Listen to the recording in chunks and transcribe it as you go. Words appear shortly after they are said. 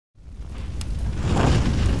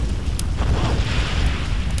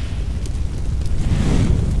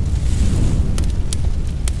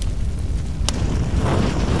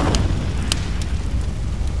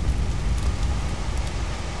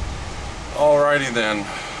Alrighty then,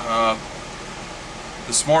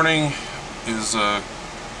 this morning is going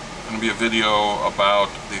to be a video about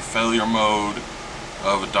the failure mode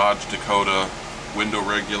of a Dodge Dakota window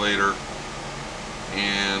regulator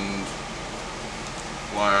and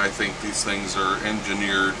why I think these things are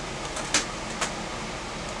engineered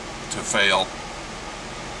to fail.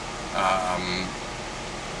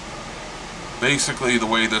 Basically the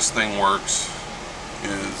way this thing works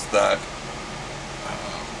is that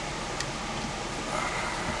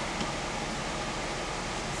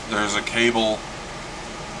there's a cable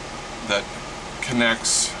that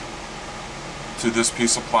connects to this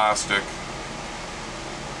piece of plastic.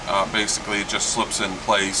 Basically it just slips in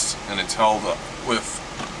place and it's held up with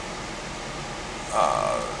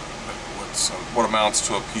what amounts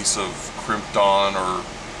to a piece of crimped on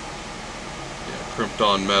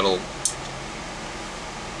metal.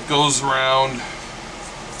 It goes around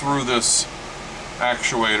through this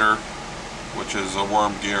actuator, which is a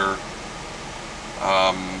worm gear,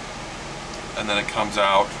 and then it comes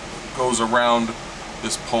out, goes around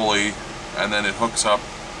this pulley, and then it hooks up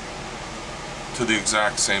to the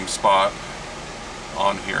exact same spot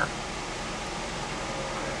on here.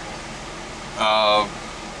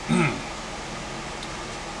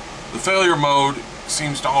 The failure mode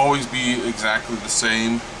seems to always be exactly the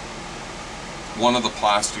same. One of the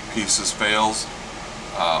plastic pieces fails,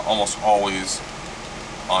 almost always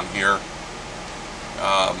on here.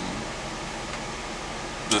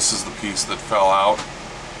 This is the piece that fell out,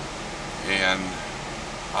 and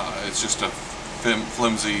it's just a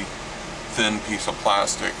flimsy, thin piece of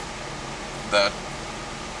plastic that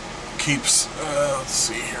keeps, let's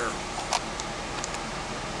see here,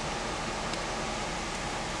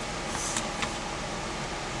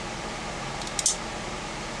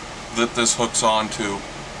 that this hooks onto.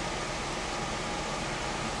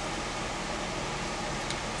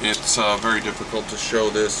 It's very difficult to show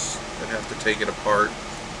this. I'd have to take it apart.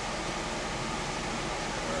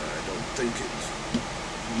 I don't think it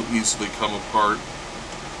will easily come apart.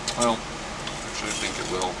 Well, actually I think it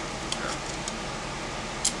will. Yeah.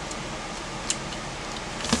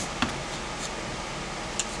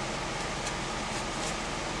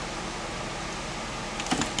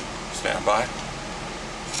 Stand by.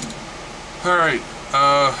 Alright,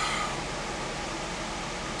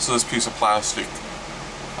 so this piece of plastic,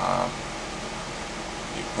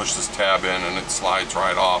 you push this tab in and it slides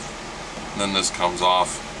right off, and then this comes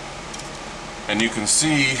off, and you can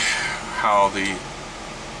see how the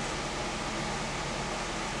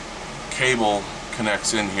cable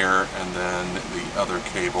connects in here, and then the other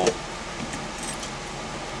cable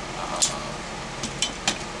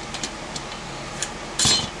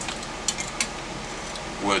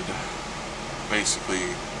would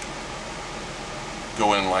basically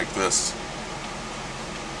go in like this,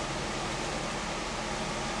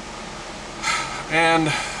 and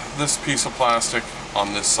this piece of plastic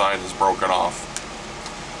on this side is broken off,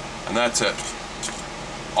 and that's it.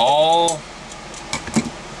 All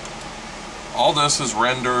this is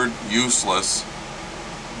rendered useless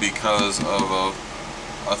because of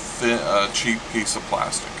a cheap piece of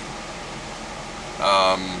plastic.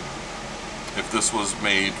 If this was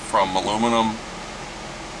made from aluminum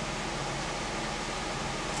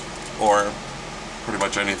or pretty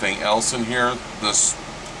much anything else in here,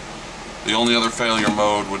 the only other failure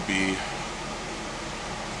mode would be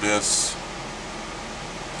this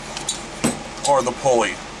or the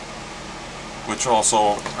pulley, which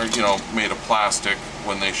also are, you know, made of plastic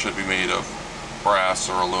when they should be made of brass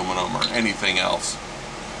or aluminum or anything else.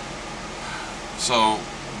 So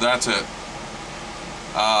that's it.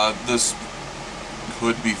 This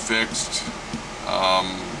could be fixed.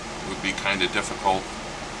 It would be kind of difficult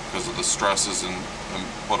because of the stresses and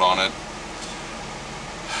put on it,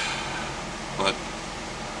 but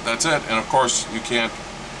that's it. And of course you can't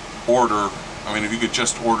order, I mean, if you could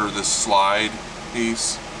just order this slide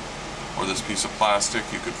piece or this piece of plastic,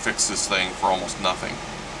 you could fix this thing for almost nothing.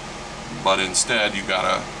 But instead you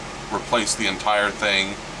gotta replace the entire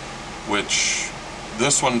thing, which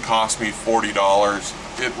this one cost me $40.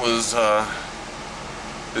 It was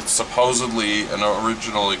it's supposedly an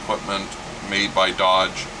original equipment made by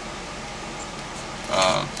Dodge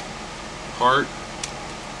part.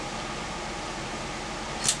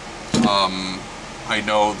 I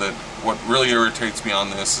know that what really irritates me on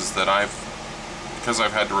this is that because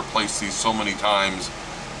I've had to replace these so many times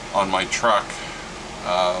on my truck,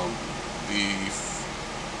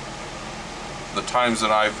 the times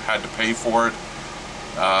that I've had to pay for it,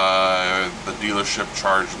 the dealership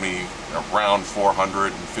charged me around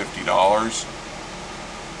 $450.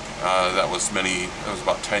 That was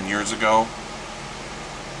about 10 years ago.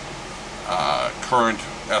 Current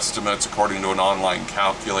estimates, according to an online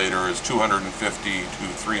calculator, is $250 to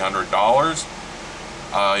 $300.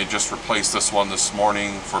 I just replaced this one this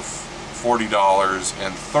morning for $40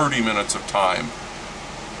 and 30 minutes of time.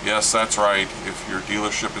 Yes, that's right. If your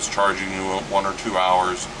dealership is charging you 1 or 2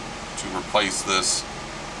 hours to replace this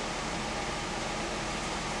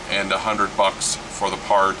and $100 for the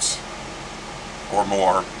parts or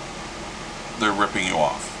more, they're ripping you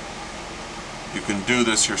off. You can do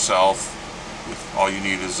this yourself. All you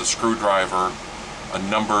need is a screwdriver, a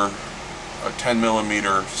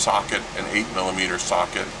 10mm socket, an 8mm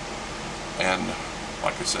socket, and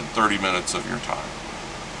like I said, 30 minutes of your time.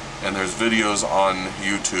 And there's videos on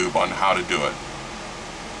YouTube on how to do it.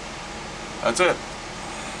 That's it.